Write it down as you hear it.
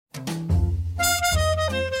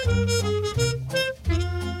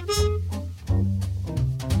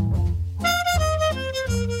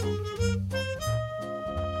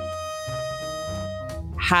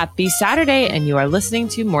Happy Saturday, and you are listening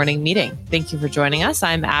to Morning Meeting. Thank you for joining us.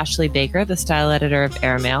 I'm Ashley Baker, the style editor of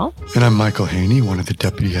Airmail. And I'm Michael Haney, one of the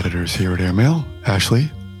deputy editors here at Airmail. Ashley,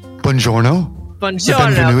 buongiorno.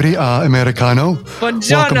 Buongiorno. Benvenuti a Americano.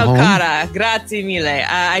 Buongiorno, cara. Grazie mille.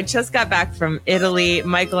 I just got back from Italy.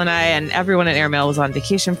 Michael and I and everyone at Airmail was on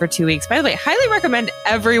vacation for 2 weeks. By the way, highly recommend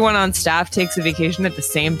everyone on staff takes a vacation at the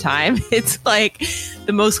same time. It's like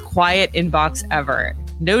the most quiet inbox ever.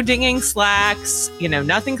 No dinging slacks,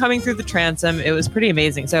 nothing coming through the transom. It was pretty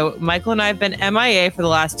amazing. So Michael and I have been MIA for the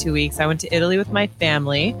last 2 weeks. I went to Italy with my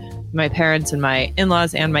family, my parents and my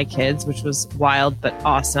in-laws and my kids, which was wild but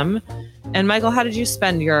awesome. And Michael, how did you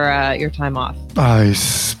spend your time off? I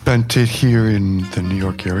spent it here in the New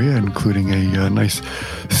York area, including a nice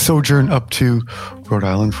sojourn up to Rhode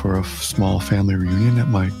Island for a small family reunion at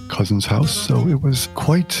my cousin's house. So it was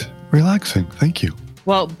quite relaxing. Thank you.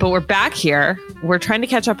 Well, but we're back here. We're trying to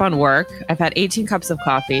catch up on work. I've had 18 cups of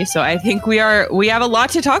coffee. So I think we have a lot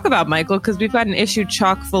to talk about, Michael, because we've got an issue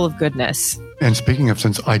chock full of goodness. And speaking of,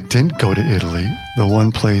 since I didn't go to Italy, the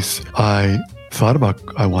one place I thought about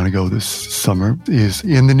I want to go this summer is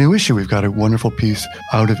in the new issue. We've got a wonderful piece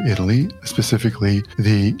out of Italy, specifically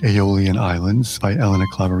the Aeolian Islands by Elena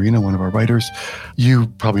Clavarina, one of our writers. You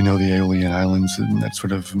probably know the Aeolian Islands and that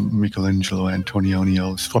sort of Michelangelo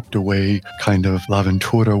Antonioni swept away kind of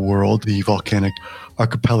L'Avventura world, the volcanic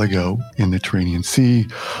archipelago in the Mediterranean Sea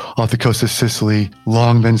off the coast of Sicily,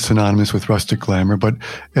 long been synonymous with rustic glamour. But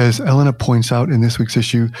as Elena points out in this week's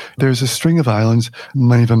issue, there's a string of islands.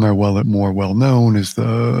 Many of them are more well known as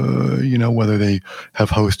whether they have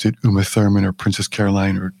hosted Uma Thurman or Princess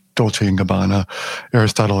Caroline or Dolce & Gabbana,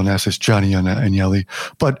 Aristotle Onassis, Gianni Agnelli.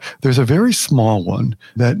 But there's a very small one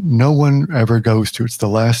that no one ever goes to. It's the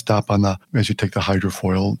last stop as you take the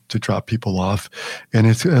hydrofoil to drop people off. And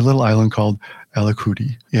it's a little island called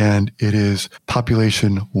Alicudi. And it is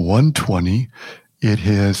population 120. It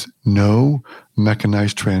has no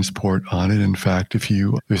mechanized transport on it. In fact,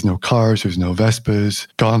 there's no cars, there's no Vespas.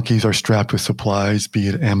 Donkeys are strapped with supplies, be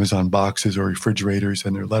it Amazon boxes or refrigerators,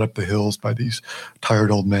 and they're led up the hills by these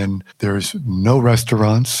tired old men. There's no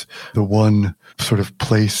restaurants. The one sort of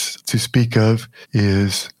place to speak of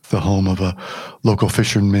is the home of a local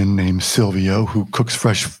fisherman named Silvio who cooks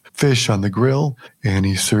fresh fish on the grill, and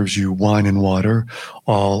he serves you wine and water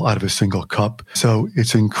all out of a single cup. So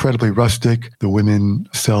it's incredibly rustic. The women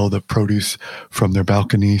sell the produce from their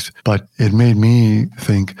balconies, but it made me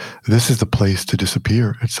think this is the place to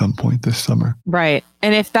disappear at some point this summer. Right.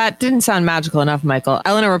 And if that didn't sound magical enough, Michael,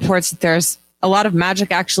 Elena reports that there's a lot of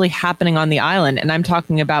magic actually happening on the island, and I'm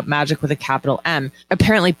talking about magic with a capital M.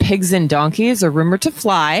 Apparently, pigs and donkeys are rumored to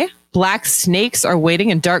fly. Black snakes are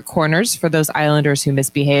waiting in dark corners for those islanders who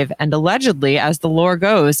misbehave. And allegedly, as the lore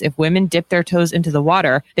goes, if women dip their toes into the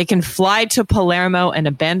water, they can fly to Palermo and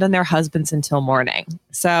abandon their husbands until morning.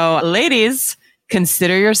 So, ladies,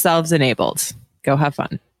 consider yourselves enabled. Go have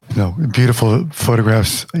fun. No, beautiful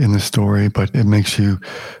photographs in the story, but it makes you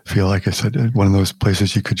feel, like I said, one of those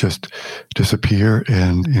places you could just disappear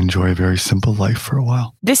and enjoy a very simple life for a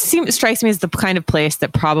while. This strikes me as the kind of place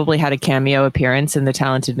that probably had a cameo appearance in The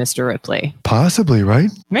Talented Mr. Ripley. Possibly,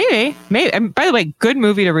 right? Maybe. And by the way, good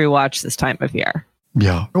movie to rewatch this time of year.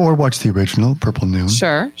 Yeah, or watch the original, Purple Noon.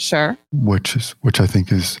 Sure. Which I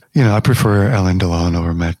think is, I prefer Alain Delon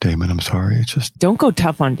over Matt Damon. I'm sorry. It's just... Don't go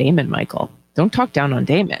tough on Damon, Michael. Don't talk down on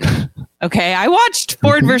Damon. Okay, I watched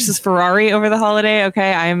Ford versus Ferrari over the holiday.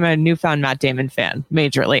 Okay, I'm a newfound Matt Damon fan,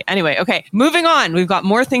 majorly. Anyway, okay, moving on. We've got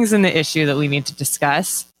more things in the issue that we need to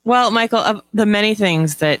discuss. Well, Michael, of the many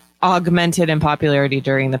things that augmented in popularity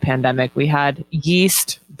during the pandemic, we had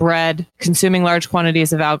yeast, bread, consuming large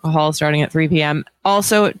quantities of alcohol starting at 3 p.m.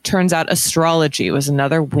 Also, it turns out astrology was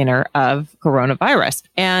another winner of coronavirus.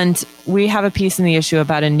 And we have a piece in the issue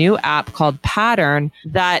about a new app called Pattern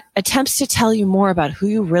that attempts to tell you more about who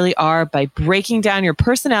you really are by breaking down your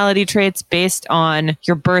personality traits based on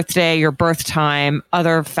your birthday, your birth time,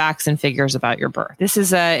 other facts and figures about your birth.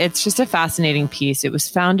 It's just a fascinating piece. It was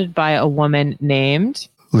founded by a woman named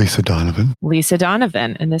Lisa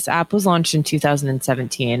Donovan. And this app was launched in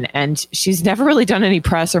 2017, and she's never really done any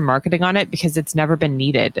press or marketing on it because it's never been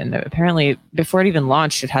needed. And apparently before it even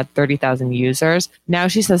launched, it had 30,000 users. Now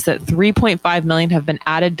she says that 3.5 million have been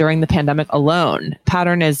added during the pandemic alone.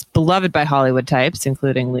 Pattern is beloved by Hollywood types,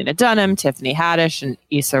 including Lena Dunham, Tiffany Haddish, and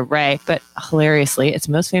Issa Rae. But hilariously, its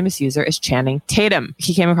most famous user is Channing Tatum.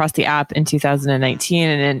 He came across the app in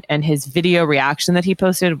 2019, and his video reaction that he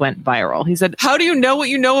posted went viral. He said, "How do you know what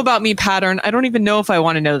you know about me, Pattern? I don't even know if I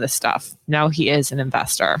want to know this stuff. Now he is an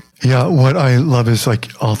investor. Yeah, what I love is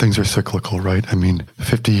like all things are cyclical, right? I mean,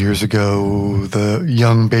 50 years ago, the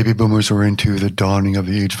young baby boomers were into the dawning of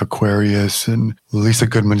the age of Aquarius and Lisa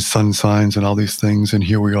Goodman's sun signs and all these things. And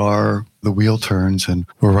here we are, the wheel turns and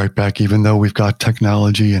we're right back, even though we've got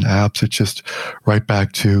technology and apps, it's just right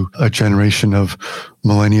back to a generation of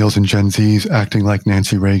millennials and Gen Zs acting like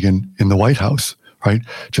Nancy Reagan in the White House. Right?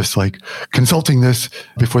 Just like consulting this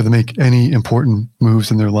before they make any important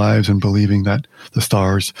moves in their lives and believing that the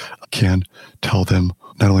stars can tell them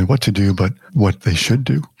not only what to do, but what they should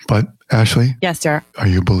do. But Ashley? Yes, sir. Are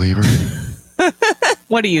you a believer?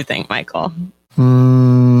 What do you think, Michael?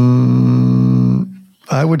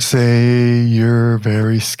 I would say you're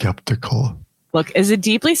very skeptical. Look, as a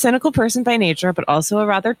deeply cynical person by nature, but also a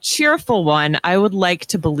rather cheerful one, I would like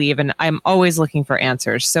to believe, and I'm always looking for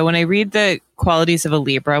answers. So when I read the qualities of a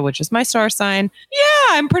Libra, which is my star sign,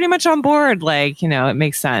 yeah, I'm pretty much on board. Like, it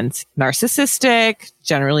makes sense. Narcissistic,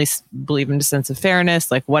 generally believe in a sense of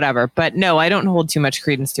fairness, like whatever. But no, I don't hold too much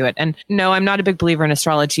credence to it. And no, I'm not a big believer in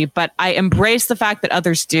astrology, but I embrace the fact that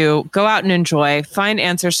others do. Go out and enjoy, find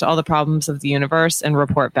answers to all the problems of the universe and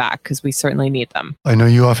report back because we certainly need them. I know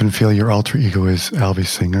you often feel your alter ego is Alvy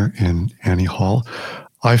Singer in Annie Hall.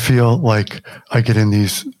 I feel like I get in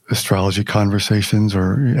these astrology conversations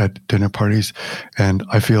or at dinner parties, and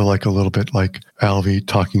I feel like a little bit like Alvy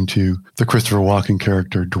talking to the Christopher Walken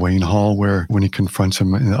character, Dwayne Hall, where when he confronts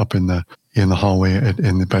him up in the hallway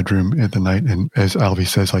in the bedroom at the night, and as Alvy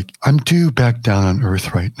says, like, I'm due back down on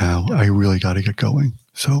Earth right now. I really got to get going.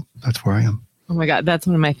 So that's where I am. Oh my God, that's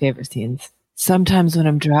one of my favorite scenes. Sometimes when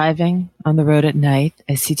I'm driving on the road at night,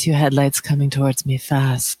 I see two headlights coming towards me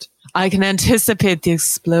fast. I can anticipate the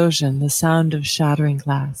explosion, the sound of shattering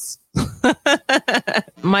glass.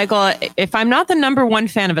 Michael, if I'm not the number one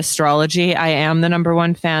fan of astrology, I am the number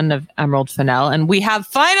one fan of Emerald Fennell. And we have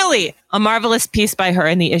finally a marvelous piece by her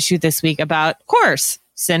in the issue this week about, of course,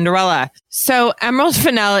 Cinderella. So Emerald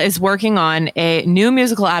Fennell is working on a new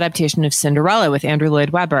musical adaptation of Cinderella with Andrew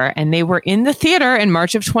Lloyd Webber. And they were in the theater in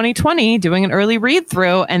March of 2020 doing an early read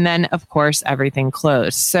through. And then, of course, everything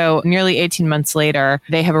closed. So nearly 18 months later,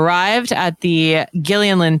 they have arrived at the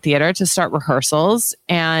Gillian Lynn Theater to start rehearsals.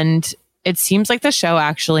 And it seems like the show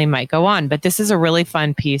actually might go on. But this is a really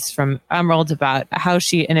fun piece from Emerald about how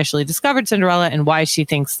she initially discovered Cinderella and why she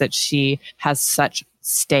thinks that she has such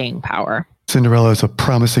staying power. Cinderella is a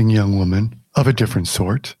promising young woman of a different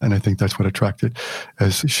sort. And I think that's what attracted,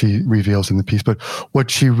 as she reveals in the piece. But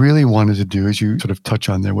what she really wanted to do, as you sort of touch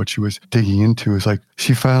on there, what she was digging into is like,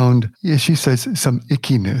 she found, she says, some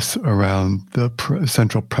ickiness around the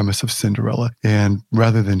central premise of Cinderella. And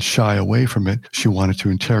rather than shy away from it, she wanted to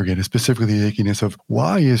interrogate it, specifically the ickiness of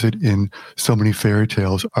why is it in so many fairy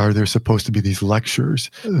tales are there supposed to be these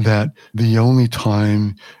lectures that the only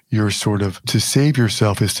time you're sort of to save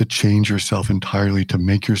yourself is to change yourself entirely, to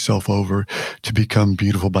make yourself over, to become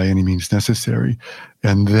beautiful by any means necessary.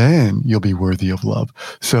 And then you'll be worthy of love.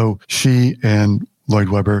 So she and Lloyd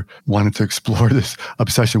Webber wanted to explore this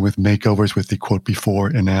obsession with makeovers, with the quote before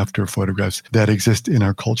and after photographs that exist in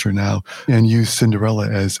our culture now, and use Cinderella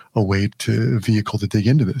as a vehicle to dig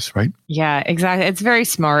into this, right? Yeah, exactly. It's very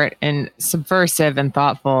smart and subversive and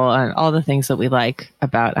thoughtful and all the things that we like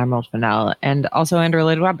about Emerald Fennell and also Andrew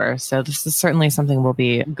Lloyd Webber. So this is certainly something we'll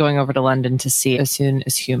be going over to London to see as soon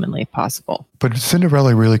as humanly possible. But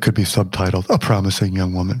Cinderella really could be subtitled A Promising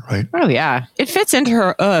Young Woman, right? Oh, yeah. It fits into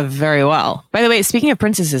her very well. By the way, speaking of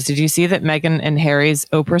princesses, did you see that Meghan and Harry's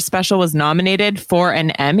Oprah special was nominated for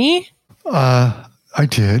an Emmy? I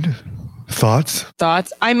did. Thoughts?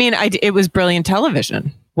 I mean, it was brilliant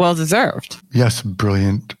television. Well deserved. Yes,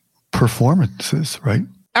 brilliant performances, right?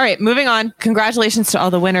 All right, moving on. Congratulations to all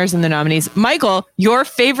the winners and the nominees. Michael, your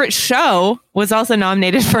favorite show was also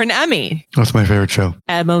nominated for an Emmy. What's my favorite show?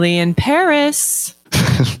 Emily in Paris.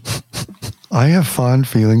 I have fond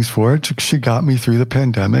feelings for it. She got me through the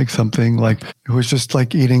pandemic. Something like, it was just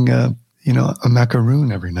like eating a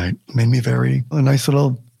macaroon every night. It made me a nice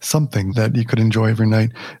little something that you could enjoy every night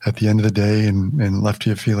at the end of the day and left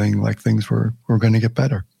you feeling like things were going to get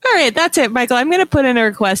better. All right, that's it, Michael. I'm going to put in a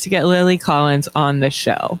request to get Lily Collins on the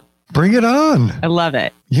show. Bring it on. I love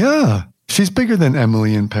it. Yeah. She's bigger than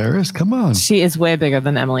Emily in Paris. Come on. She is way bigger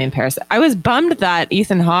than Emily in Paris. I was bummed that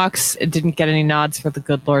Ethan Hawke's didn't get any nods for The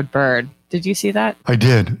Good Lord Bird. Did you see that? I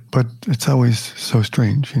did, but it's always so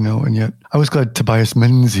strange, and yet I was glad Tobias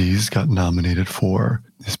Menzies got nominated for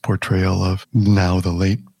his portrayal of now the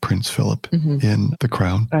late Prince Philip in The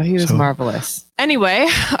Crown. Oh, he was marvelous. Anyway,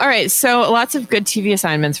 all right. So lots of good TV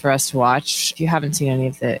assignments for us to watch if you haven't seen any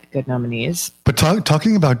of the good nominees. But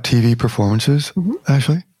talking about TV performances,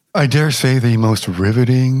 Ashley, I dare say the most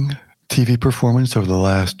riveting TV performance over the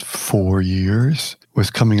last 4 years was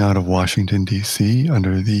coming out of Washington, D.C.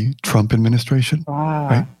 under the Trump administration. Wow.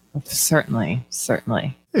 Right?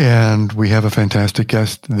 Certainly. And we have a fantastic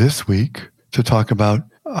guest this week to talk about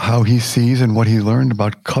how he sees and what he learned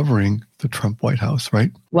about covering the Trump White House,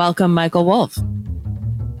 right? Welcome, Michael Wolff.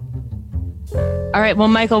 All right. Well,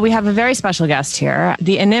 Michael, we have a very special guest here,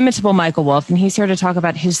 the inimitable Michael Wolff, and he's here to talk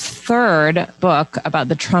about his third book about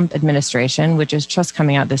the Trump administration, which is just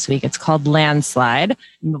coming out this week. It's called Landslide.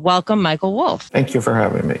 Welcome, Michael Wolff. Thank you for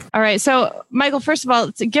having me. All right. So, Michael, first of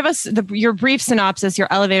all, give us your brief synopsis,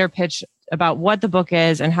 your elevator pitch about what the book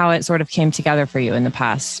is and how it sort of came together for you in the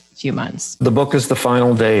past few months. The book is The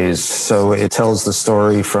Final Days, so it tells the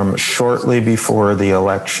story from shortly before the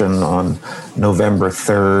election on November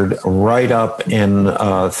 3rd, right up in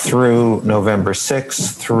through November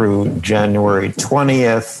 6th, through January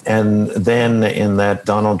 20th, and then in that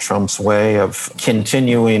Donald Trump's way of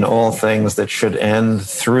continuing all things that should end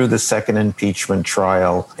through the second impeachment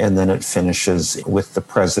trial, and then it finishes with the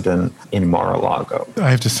president in Mar-a-Lago.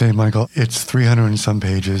 I have to say, Michael, it's 300 and some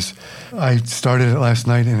pages. I started it last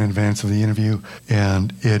night in advance of the interview,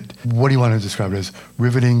 and what do you want to describe it as?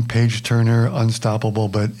 Riveting, page-turner, unstoppable,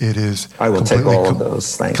 but it is... I will take all of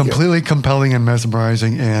those, thank you. Completely compelling and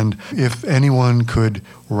mesmerizing, and if anyone could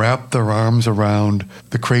wrap their arms around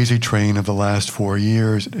the crazy train of the last 4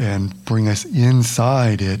 years and bring us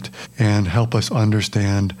inside it and help us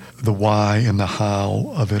understand the why and the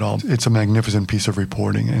how of it all. It's a magnificent piece of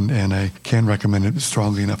reporting, and I can't recommend it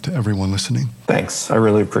strongly enough to everyone listening. Thanks. I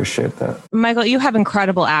really appreciate that. Michael, you have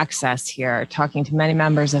incredible access here, talking to many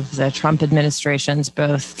members of the Trump administrations,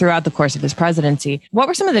 both throughout the course of his presidency. What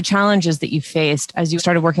were some of the challenges that you faced as you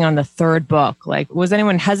started working on the third book? Like, was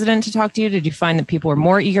anyone hesitant to talk to you? Did you find that people were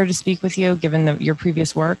more eager to speak with you, given your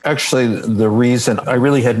previous work? Actually, the reason I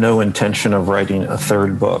really had no intention of writing a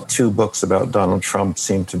third book. 2 books about Donald Trump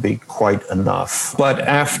seemed to be quite enough. But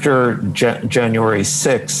after January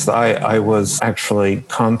 6th, I was actually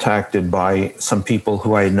contacted by some people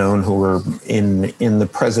who I had known who were in the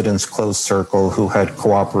president's close circle who had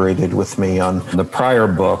cooperated with me on the prior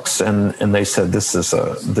books, and they said this is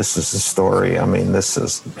a story. I mean, this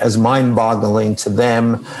is as mind-boggling to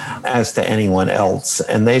them as to anyone else.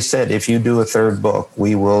 And they said, if you do a third book,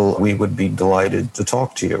 we would be delighted to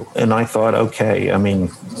talk to you. And I thought, okay, I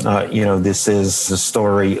mean, this is a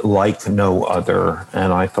story like no other.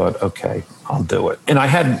 And I thought, okay, I'll do it. And I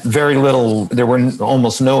had there were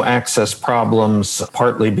almost no access problems,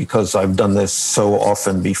 partly because I've done this so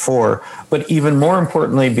often before, but even more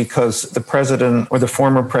importantly, because the president or the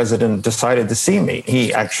former president decided to see me.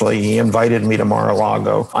 He invited me to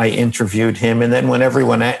Mar-a-Lago. I interviewed him. And then when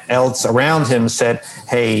everyone else around him said,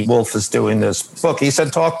 hey, Wolff is doing this book, he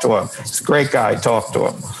said, talk to him. He's a great guy. Talk to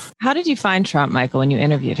him. How did you find Trump, Michael, when you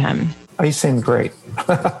interviewed him? He seemed great.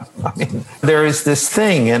 I mean, there is this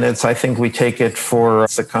thing, and I think we take it for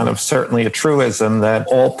it's a kind of certainly a truism that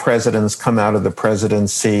all presidents come out of the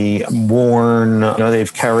presidency worn,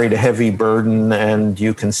 they've carried a heavy burden, and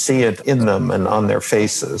you can see it in them and on their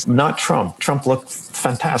faces. Not Trump. Trump looked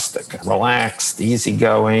fantastic, relaxed,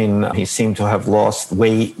 easygoing. He seemed to have lost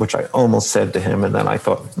weight, which I almost said to him, and then I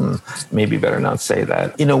thought, maybe better not say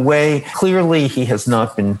that. In a way, clearly he has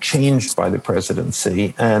not been changed by the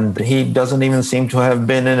presidency, and he doesn't even seem to have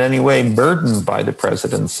been in any way burdened by the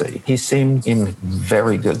presidency. He seemed in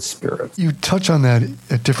very good spirits. You touch on that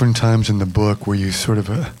at different times in the book where you sort of,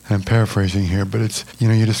 I'm paraphrasing here, but it's,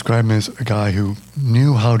 you describe him as a guy who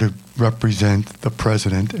knew how to represent the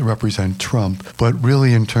president, represent Trump, but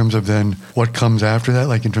really in terms of then what comes after that,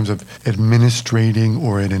 like in terms of administrating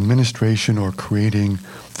or an administration or creating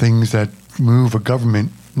things that move a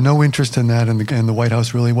government, no interest in that, and the White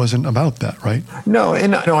House really wasn't about that, right? No,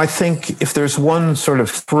 and I think if there's one sort of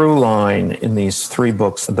through line in these 3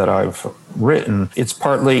 books that I've written, it's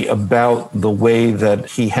partly about the way that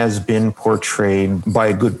he has been portrayed by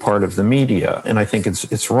a good part of the media. And I think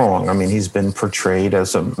it's wrong. I mean, he's been portrayed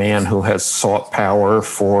as a man who has sought power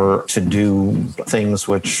to do things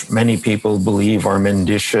which many people believe are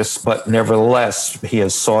mendacious, but nevertheless, he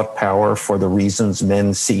has sought power for the reasons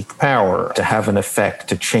men seek power, to have an effect,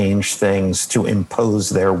 to change things, to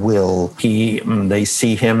impose their will. They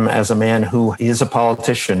see him as a man who is a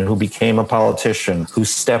politician, who became a politician, who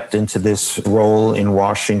stepped into this his role in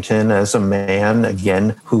Washington as a man,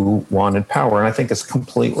 again, who wanted power. And I think it's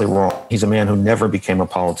completely wrong. He's a man who never became a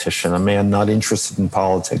politician, a man not interested in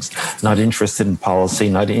politics, not interested in policy,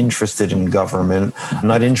 not interested in government,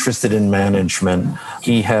 not interested in management.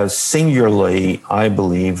 He has singularly, I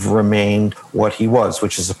believe, remained what he was,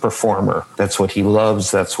 which is a performer. That's what he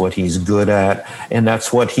loves. That's what he's good at. And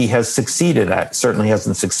that's what he has succeeded at. Certainly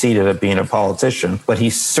hasn't succeeded at being a politician, but he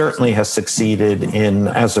certainly has succeeded in,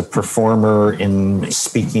 as a performer, in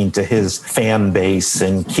speaking to his fan base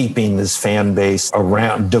and keeping his fan base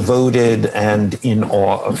around, devoted and in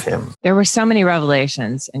awe of him. There were so many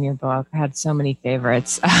revelations in your book. I had so many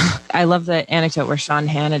favorites. I love the anecdote where Sean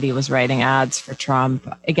Hannity was writing ads for Trump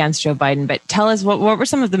against Joe Biden. But tell us, what were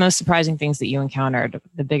some of the most surprising things that you encountered,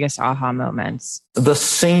 the biggest aha moments? The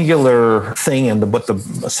singular thing, and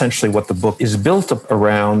essentially what the book is built up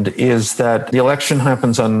around, is that the election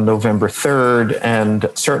happens on November 3rd, and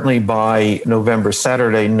certainly by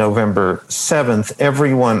Saturday, November 7th,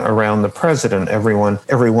 everyone around the president, everyone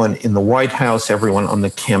in the White House, everyone on the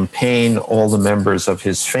campaign, all the members of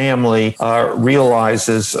his family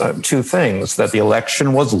realizes two things: that the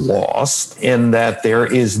election was lost, and that there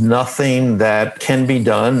is nothing that can be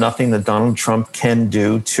done, nothing that Donald Trump can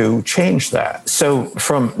do to change that. So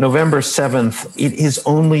from November 7th, it is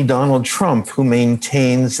only Donald Trump who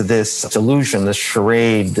maintains this delusion, this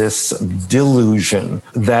charade, this delusion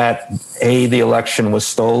that A, the election was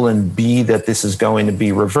stolen, B, that this is going to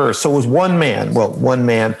be reversed. So it was one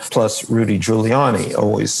man plus Rudy Giuliani,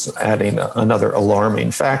 always adding another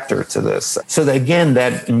alarming factor to this. So that, again,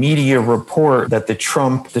 that media report that the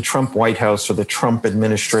Trump White House or the Trump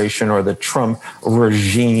administration or the Trump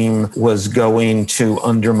regime was going to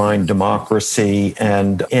undermine democracy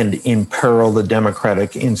and imperil the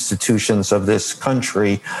democratic institutions of this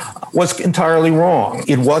country was entirely wrong.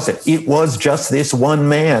 It wasn't. It was just this one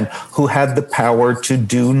man who had the power to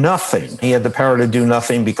do nothing. He had the power to do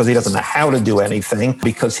nothing because he doesn't know how to do anything,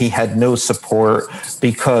 because he had no support,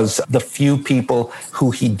 because the few people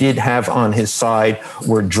who he did have on his side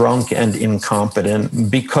were drunk and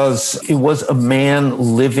incompetent, because it was a man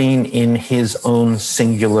living in his own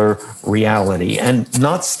singular reality and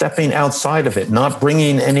not stepping outside of it, not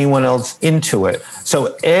bringing anyone else into it.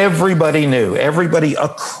 So everybody knew, everybody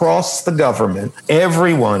across the government,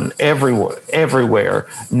 everyone, everywhere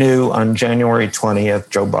knew on January 20th,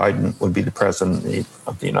 Joe Biden would be the president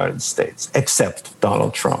of the United States, except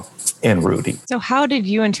Donald Trump and Rudy. So how did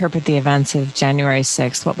you interpret the events of January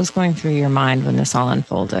 6th? What was going through your mind when this all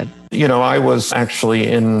unfolded? You know, I was actually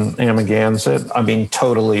in Amagansett.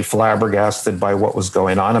 Totally flabbergasted by what was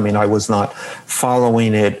going on. I was not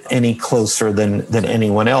following it any closer than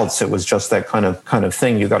anyone else. It was just that kind of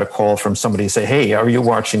thing. You got a call from somebody and say, "Hey, are you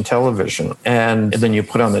watching television?" And then you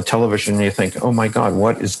put on the television and you think, "Oh my God,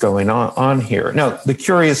 what is going on here?" Now, the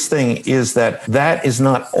curious thing is that is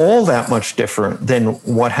not all that much different than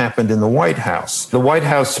what happened in the White House. The White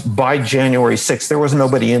House, by January 6th, there was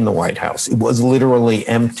nobody in the White House. It was literally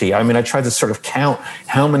empty. I tried to sort of count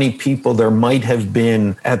how many people there might have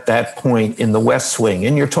been at that point in the West Wing.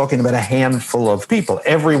 And you're talking about a handful of people.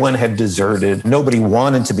 Everyone had deserted. Nobody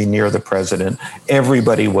wanted to be near the president.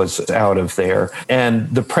 Everybody was out of there. And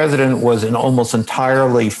the president was almost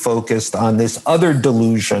entirely focused on this other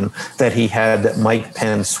delusion that he had, that Mike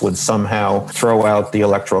Pence would somehow throw out the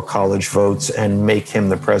Electoral College votes and make him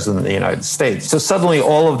the president of the United States. So suddenly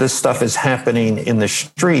all of this stuff is happening in the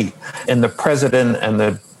street, and the president and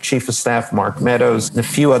the Chief of Staff Mark Meadows, and a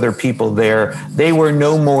few other people there, they were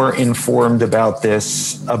no more informed about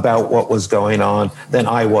what was going on than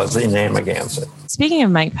I was in Amagansett. Speaking of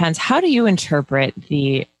Mike Pence, how do you interpret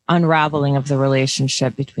the unraveling of the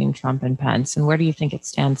relationship between Trump and Pence, and where do you think it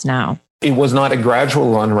stands now? It was not a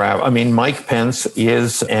gradual unravel. Mike Pence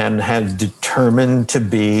is and had determined to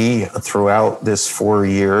be, throughout this 4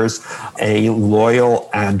 years, a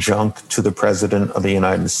loyal adjunct to the president of the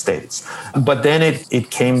United States. But then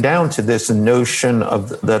it came down to this notion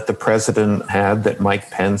that the president had, that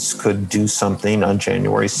Mike Pence could do something on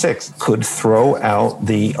January 6th, could throw out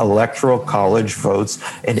the Electoral College votes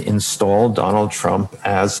and install Donald Trump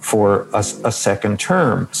as for a second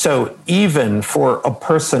term. So even for a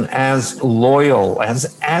person as loyal,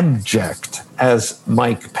 as abject as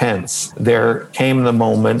Mike Pence. There came the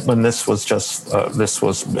moment when this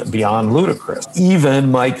was beyond ludicrous.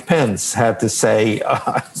 Even Mike Pence had to say,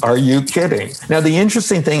 are you kidding? Now, the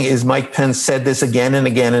interesting thing is Mike Pence said this again and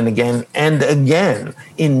again and again and again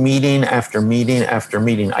in meeting after meeting after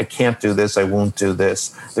meeting. I can't do this. I won't do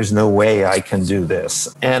this. There's no way I can do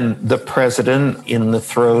this. And the president, in the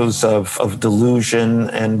throes of delusion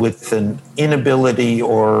and with an inability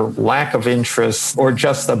or lack of interest or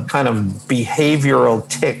just a kind of behavioral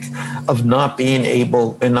tick of not being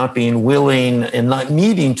able and not being willing and not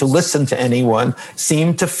needing to listen to anyone,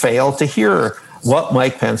 seemed to fail to hear what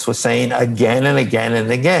Mike Pence was saying again and again and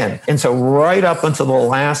again. And so right up until the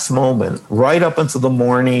last moment, right up until the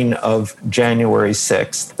morning of January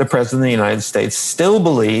 6th, the president of the United States still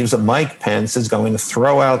believes that Mike Pence is going to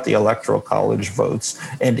throw out the Electoral College votes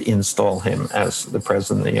and install him as the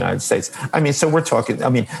president of the United States. I mean, so we're talking,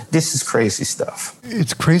 this is crazy stuff.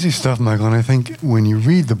 It's crazy stuff, Michael. And I think when you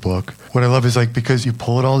read the book, what I love is because you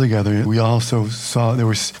pull it all together, we also saw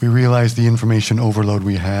we realized the information overload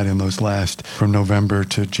we had in those last, from November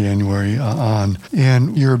to January on.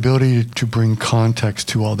 And your ability to bring context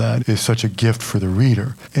to all that is such a gift for the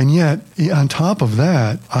reader. And yet, on top of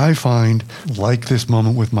that, I find, like this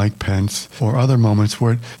moment with Mike Pence or other moments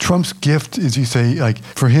where Trump's gift is, you say,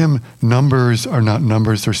 for him, numbers are not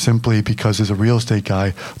numbers. They're simply, because as a real estate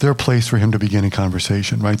guy, they're a place for him to begin a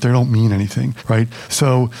conversation, right? They don't mean anything, right?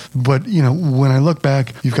 So, but, when I look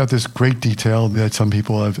back, you've got this great detail that some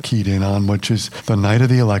people have keyed in on, which is the night of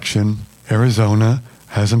the election, Arizona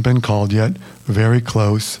hasn't been called yet, very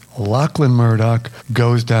close. Lachlan Murdoch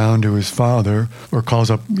goes down to his father or calls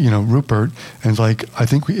up, Rupert and is like,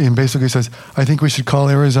 and basically says, I think we should call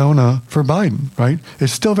Arizona for Biden, right?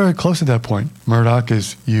 It's still very close at that point. Murdoch,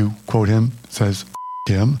 as you quote him, says,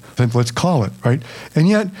 him, then let's call it, right? And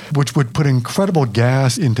yet, which would put incredible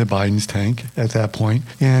gas into Biden's tank at that point.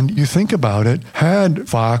 And you think about it, had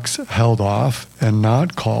Fox held off and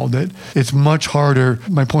not called it, it's much harder.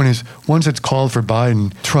 My point is, once it's called for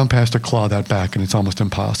Biden, Trump has to claw that back, and it's almost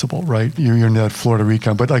impossible, right? You're in that Florida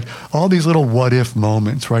recount. But all these little what-if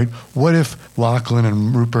moments, right? What if Lachlan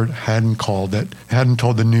and Rupert hadn't called it, hadn't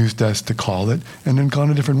told the news desk to call it, and then gone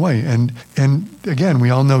a different way? And again, we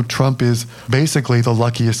all know Trump is basically the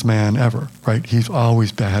luckiest man ever, right? He's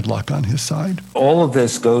always had luck on his side. All of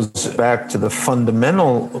this goes back to the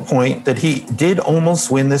fundamental point that he did almost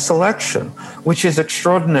win this election, which is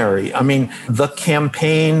extraordinary. I mean, the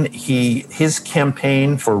campaign, his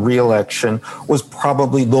campaign for re-election was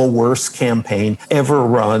probably the worst campaign ever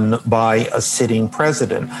run by a sitting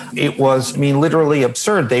president. It was, literally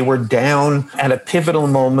absurd. They were down at a pivotal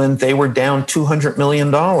moment. They were down $200 million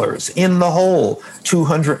in the hole.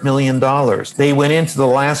 $200 million. They went into the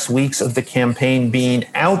last weeks of the campaign being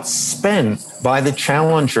outspent by the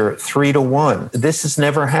challenger 3-1. This has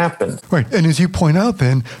never happened. Right. And as you point out,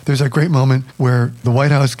 then, there's a great moment where the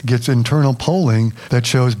White House gets internal polling that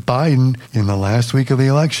shows Biden in the last week of the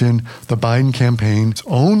election. The Biden campaign's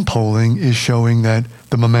own polling is showing that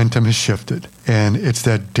the momentum has shifted. And it's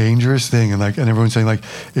that dangerous thing. And everyone's saying,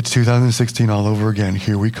 it's 2016 all over again.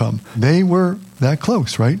 Here we come. They were that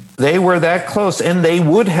close, right? They were that close. And they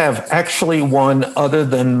would have actually won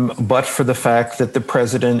but for the fact that the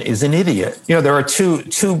president is an idiot. There are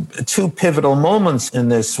two pivotal moments in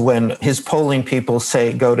this when his polling people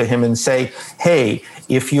go to him and say, hey,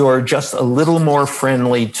 if you're just a little more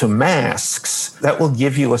friendly to masks, that will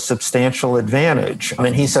give you a substantial advantage.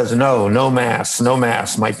 And he says, no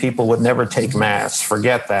masks. My people would never take masks.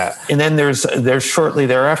 Forget that. And then there's shortly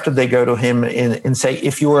thereafter, they go to him and say,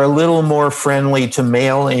 if you are a little more friendly to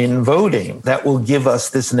mail-in voting, that will give us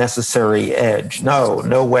this necessary edge.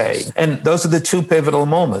 No way. And those are the two pivotal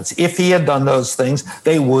moments. If he had done those things,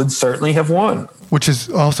 they would certainly have won. Which is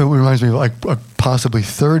also reminds me of a possibly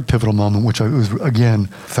third pivotal moment, which was, again,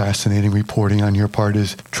 fascinating reporting on your part,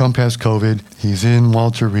 is Trump has COVID. He's in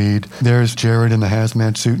Walter Reed. There's Jared in the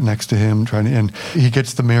hazmat suit next to him, and he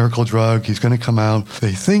gets the miracle drug. He's going to come out.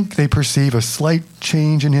 They perceive a slight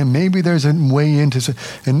change in him. Maybe there's a way into,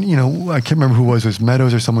 and I can't remember who it was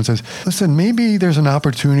Meadows or someone says, listen, maybe there's an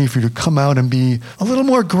opportunity for you to come out and be a little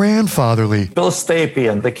more grandfatherly. Bill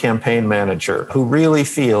Stapien, the campaign manager, who really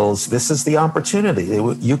feels this is the opportunity.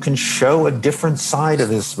 You can show a different side of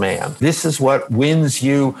this man. This is what wins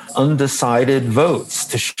you undecided votes,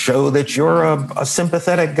 to show that you're a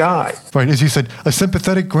sympathetic guy. Right, as you said, a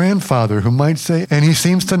sympathetic grandfather who might say, and he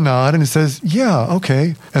seems to nod and says, yeah,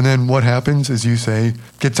 okay. And then what happens, as you say,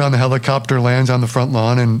 gets on the helicopter, lands on the front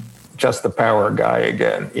lawn, and just the power guy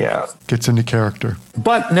again. Yeah. Gets into character.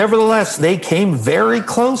 But nevertheless, they came very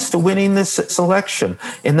close to winning this election.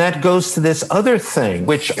 And that goes to this other thing,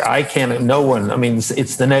 which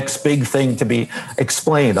it's the next big thing to be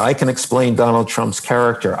explained. I can explain Donald Trump's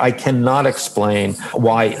character. I cannot explain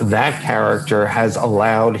why that character has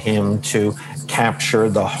allowed him to capture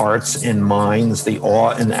the hearts and minds, the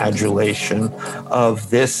awe and adulation of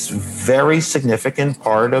this very significant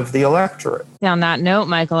part of the electorate. On that note,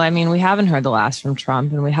 Michael, we haven't heard the last from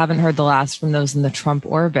Trump, and we haven't heard the last from those in the Trump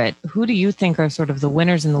orbit. Who do you think are sort of the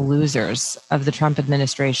winners and the losers of the Trump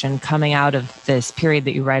administration coming out of this period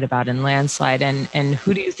that you write about in Landslide? And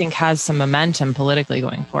who do you think has some momentum politically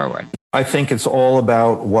going forward? I think it's all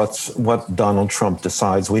about what Donald Trump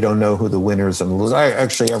decides. We don't know who the winners and losers.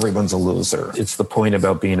 Actually, everyone's a loser. It's the point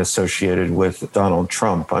about being associated with Donald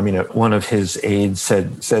Trump. One of his aides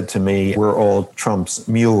said to me, "We're all Trump's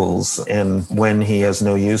mules, and when he has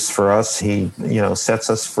no use for us, he sets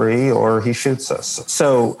us free or he shoots us."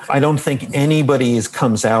 So I don't think anybody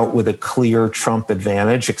comes out with a clear Trump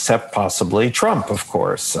advantage, except possibly Trump, of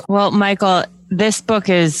course. Well, Michael, this book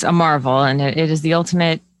is a marvel, and it is the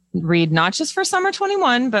ultimate read, not just for summer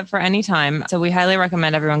 21, but for any time. So we highly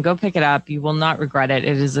recommend everyone go pick it up. You will not regret it.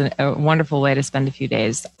 It is a wonderful way to spend a few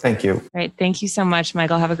days. Thank you. Great. Thank you so much,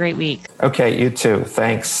 Michael. Have a great week. Okay, you too.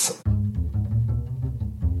 Thanks.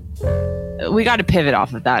 We got to pivot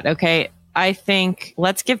off of that, okay? I think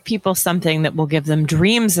let's give people something that will give them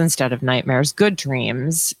dreams instead of nightmares, good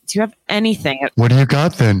dreams. Do you have anything? What do you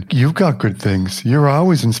got then? You've got good things. You're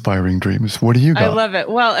always inspiring dreams. What do you got? I love it.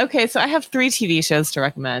 Well, okay, so I have 3 TV shows to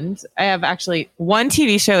recommend. I have actually 1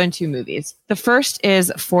 TV show and 2 movies. The first is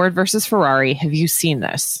Ford versus Ferrari. Have you seen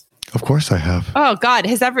this? Of course I have. Oh, God.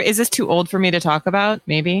 Is this too old for me to talk about?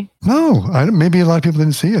 Maybe? No, maybe a lot of people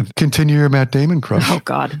didn't see it. Continue your Matt Damon crush. Oh,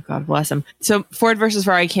 God. God bless him. So Ford versus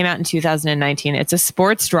Ferrari came out in 2019. It's a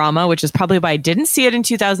sports drama, which is probably why I didn't see it in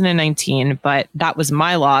 2019, but that was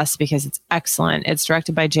my loss because it's excellent. It's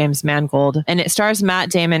directed by James Mangold, and it stars Matt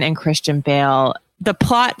Damon and Christian Bale. The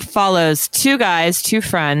plot follows 2 guys, 2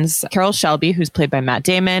 friends, Carroll Shelby, who's played by Matt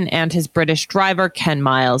Damon, and his British driver, Ken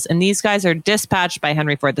Miles. And these guys are dispatched by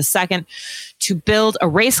Henry Ford II to build a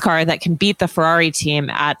race car that can beat the Ferrari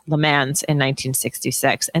team at Le Mans in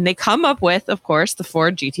 1966. And they come up with, of course, the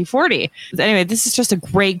Ford GT40. Anyway, this is just a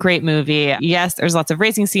great, great movie. Yes, there's lots of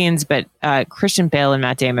racing scenes, but Christian Bale and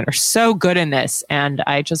Matt Damon are so good in this. And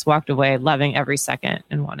I just walked away loving every second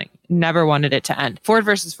and never wanted it to end. Ford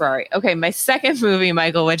versus Ferrari. Okay, my second movie,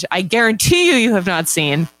 Michael, which I guarantee you have not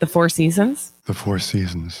seen, The Four Seasons. The Four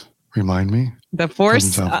Seasons. Remind me. The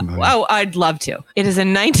Force. I'd love to. It is a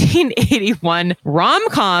 1981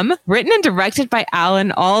 rom-com written and directed by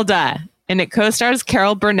Alan Alda. And it co-stars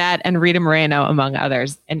Carol Burnett and Rita Moreno, among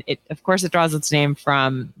others. And it draws its name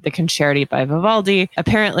from the Concerti by Vivaldi.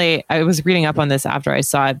 Apparently, I was reading up on this after I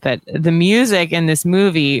saw it, but the music in this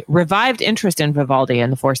movie revived interest in Vivaldi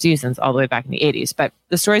and the Four Seasons all the way back in the 80s. But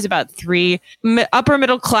the story is about 3 upper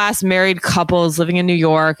middle class married couples living in New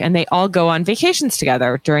York, and they all go on vacations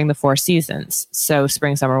together during the 4 seasons. So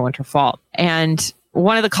spring, summer, winter, fall. And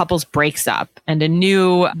one of the couples breaks up and a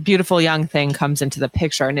new beautiful young thing comes into the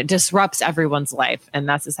picture and it disrupts everyone's life. And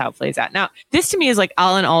that's just how it plays out. Now, this to me is like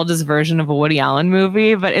Alan Alda's version of a Woody Allen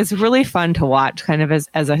movie, but it's really fun to watch kind of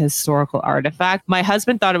as a historical artifact. My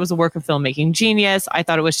husband thought it was a work of filmmaking genius. I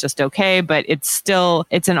thought it was just okay, but it's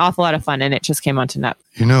an awful lot of fun and it just came onto Netflix.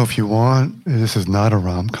 If you want, this is not a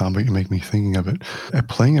rom-com, but you make me thinking of it.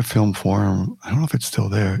 Playing at Film Forum, I don't know if it's still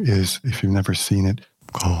there, is, if you've never seen it,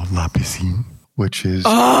 called La Piscine, which is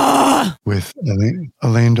with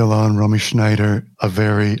Alain Delon, Romy Schneider, a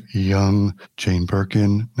very young Jane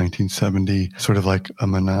Birkin, 1970, sort of like a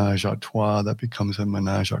menage a trois that becomes a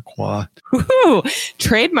menage a quoi. Ooh,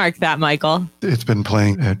 trademark that, Michael. It's been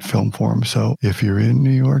playing at Film Forum, so if you're in New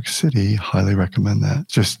York City, highly recommend that.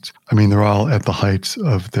 They're all at the heights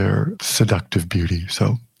of their seductive beauty,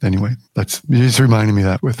 so anyway, that's just reminding me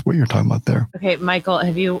that with what you're talking about there. Okay, Michael,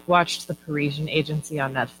 have you watched The Parisian Agency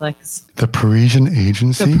on Netflix? The Parisian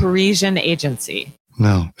Agency? The Parisian Agency.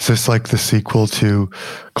 No. Is this like the sequel to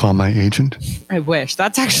Call My Agent? I wish.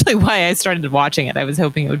 That's actually why I started watching it. I was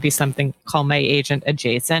hoping it would be something Call My Agent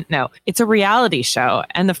adjacent. No, it's a reality show.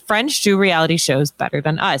 And the French do reality shows better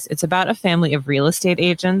than us. It's about a family of real estate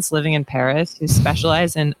agents living in Paris who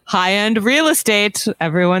specialize in high-end real estate,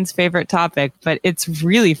 everyone's favorite topic. But it's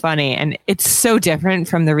really funny. And it's so different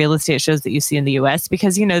from the real estate shows that you see in the US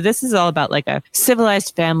because, this is all about like a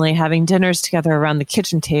civilized family having dinners together around the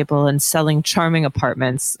kitchen table and selling charming apartments.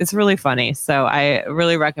 It's really funny. So I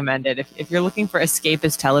really recommend it. If you're looking for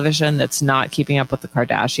escapist television that's not keeping up with the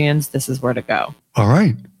Kardashians, this is where to go. All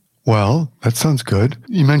right. Well, that sounds good.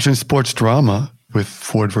 You mentioned sports drama with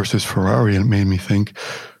Ford versus Ferrari, and it made me think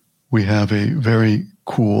we have a very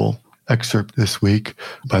cool excerpt this week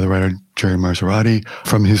by the writer Jerry Marzorati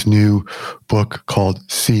from his new book called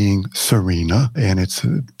Seeing Serena. And it's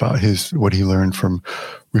about what he learned from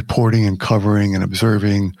reporting and covering and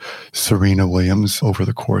observing Serena Williams over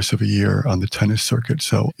the course of a year on the tennis circuit.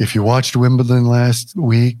 So if you watched Wimbledon last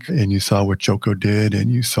week and you saw what Djoko did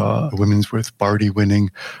and you saw the women's with Barty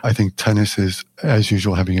winning, I think tennis is, as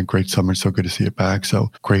usual, having a great summer. It's so good to see it back.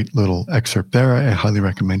 So great little excerpt there. I highly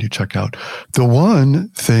recommend you check out. The one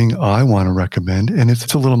thing I want to recommend, and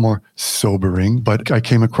it's a little more sobering, but I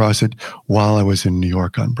came across it while I was in New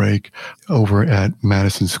York on break over at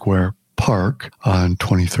Madison Square Park on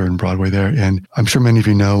 23rd and Broadway there. And I'm sure many of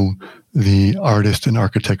you know the artist and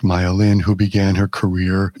architect Maya Lin, who began her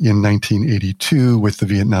career in 1982 with the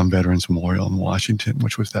Vietnam Veterans Memorial in Washington,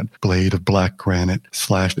 which was that blade of black granite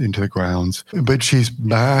slashed into the grounds. But she's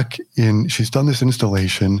she's done this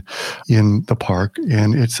installation in the park,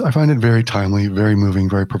 and I find it very timely, very moving,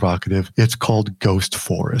 very provocative. It's called Ghost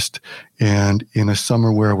Forest. And in a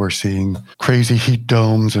summer where we're seeing crazy heat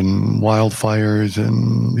domes and wildfires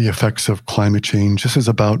and the effects of climate change, this is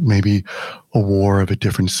about maybe a war of a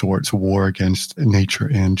different sort. It's a war against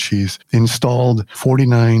nature. And she's installed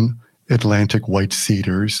 49 Atlantic white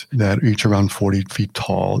cedars that are each around 40 feet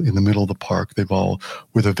tall in the middle of the park. They've all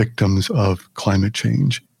were the victims of climate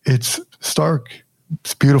change. It's stark.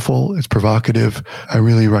 It's beautiful. It's provocative. I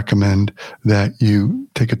really recommend that you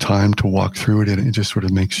take a time to walk through it. And it just sort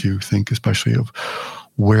of makes you think, especially of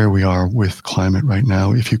where we are with climate right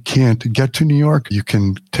now. If you can't get to New York, you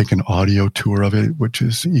can take an audio tour of it, which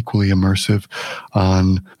is equally immersive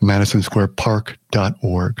on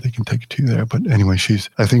MadisonSquarePark.org. They can take you there. But anyway, she's,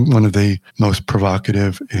 I think, one of the most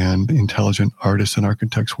provocative and intelligent artists and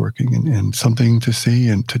architects working, and something to see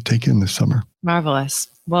and to take in this summer. Marvelous.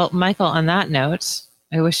 Well, Michael, on that note,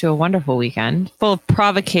 I wish you a wonderful weekend full of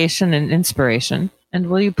provocation and inspiration. And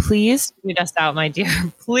will you please read us out, my dear?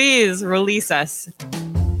 Please release us.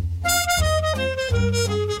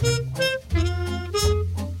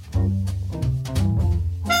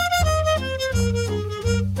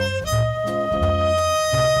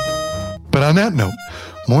 But on that note,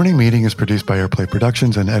 Morning Meeting is produced by Airplay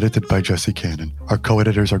Productions and edited by Jesse Cannon. Our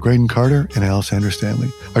co-editors are Graydon Carter and Alessandra Stanley.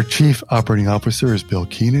 Our chief operating officer is Bill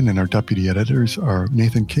Keenan, and our deputy editors are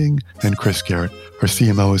Nathan King and Chris Garrett. Our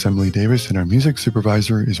CMO is Emily Davis, and our music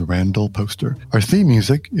supervisor is Randall Poster. Our theme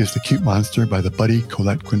music is The Cute Monster by the Buddy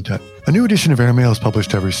Collette Quintet. A new edition of Airmail is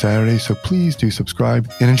published every Saturday, so please do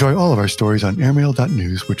subscribe and enjoy all of our stories on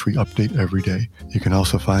airmail.news, which we update every day. You can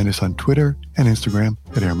also find us on Twitter and Instagram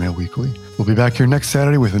at Airmail Weekly. We'll be back here next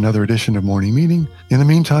Saturday with another edition of Morning Meeting. In the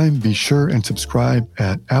meantime, be sure and subscribe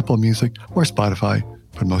at Apple Music or Spotify.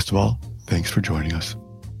 But most of all, thanks for joining us.